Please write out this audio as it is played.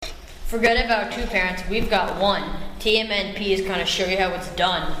Forget about two parents, we've got one. TMNP is going to show you how it's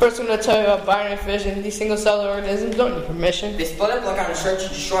done. First, I'm going to tell you about binary fission. These single-cell organisms don't need permission. They split up like on a search and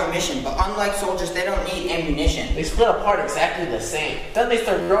destroy mission, but unlike soldiers, they don't need ammunition. They split apart exactly the same. Then they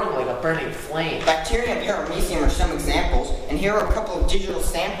start growing like a burning flame. Bacteria and paramecium are some examples, and here are a couple of digital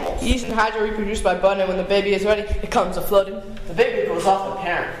samples. Yeast and hydra reproduce by budding, and when the baby is ready, it comes a-floating. The baby goes off the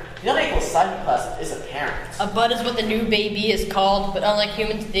parent. The unequal cytoplasm is a parent. A bud is what the new baby is called, but unlike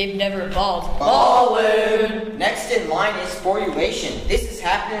humans, they've never evolved. Ballin'! Next in line is sporulation. This is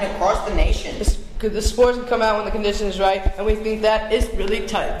happening across the nation. The spores can come out when the condition is right, and we think that is really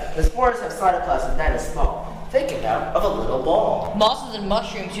tight. The spores have cytoplasm that is small. Think about of a little ball. Mosses and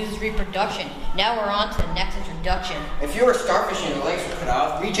mushrooms use reproduction. Now we're on to the next introduction. If you were starfish and your legs were cut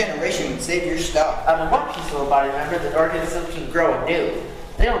off, regeneration would save your stuff. Out of one piece of a body member, the organism can grow anew.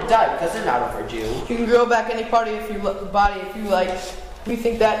 They don't die because they're not overdue. You can grow back any part of your body if you like. We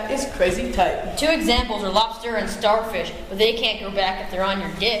think that is crazy tight. Two examples are lobster and starfish, but they can't grow back if they're on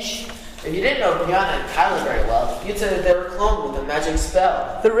your dish. If you didn't know Brianna and Kyla very well, you'd say that they were cloned with a magic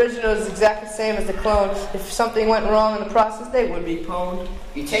spell. The original is exactly the same as the clone. If something went wrong in the process, they would be cloned.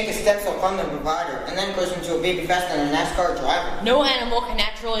 You take a stem cell from the provider, and then it goes into a baby faster than a NASCAR driver. No animal can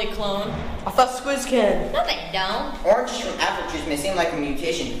naturally clone. I thought squids can. No, they don't. Oranges from apple trees may seem like a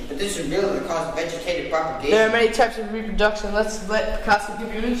mutation, but this is really the cause of vegetative propagation. There are many types of reproduction. Let's let Picasso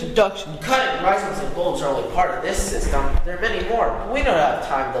give you an introduction. Cutting, rhizomes, and bulbs are only part of this system. There are many more, but we don't have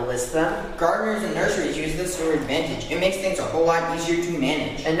time to list them. Gardeners and nurseries use this to their advantage. It makes things a whole lot easier to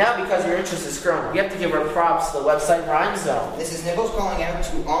manage. And now, because your interest has grown, we have to give our props to the website Rhyme Zone. This is Nibbles calling out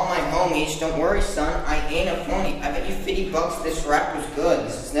to all my homies. Don't worry, son, I ain't a phony. I bet you $50 this rap was good.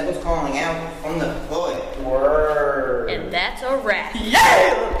 This is Nibbles calling out from the hood. Word. And that's a wrap.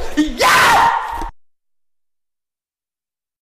 Yeah! Yeah!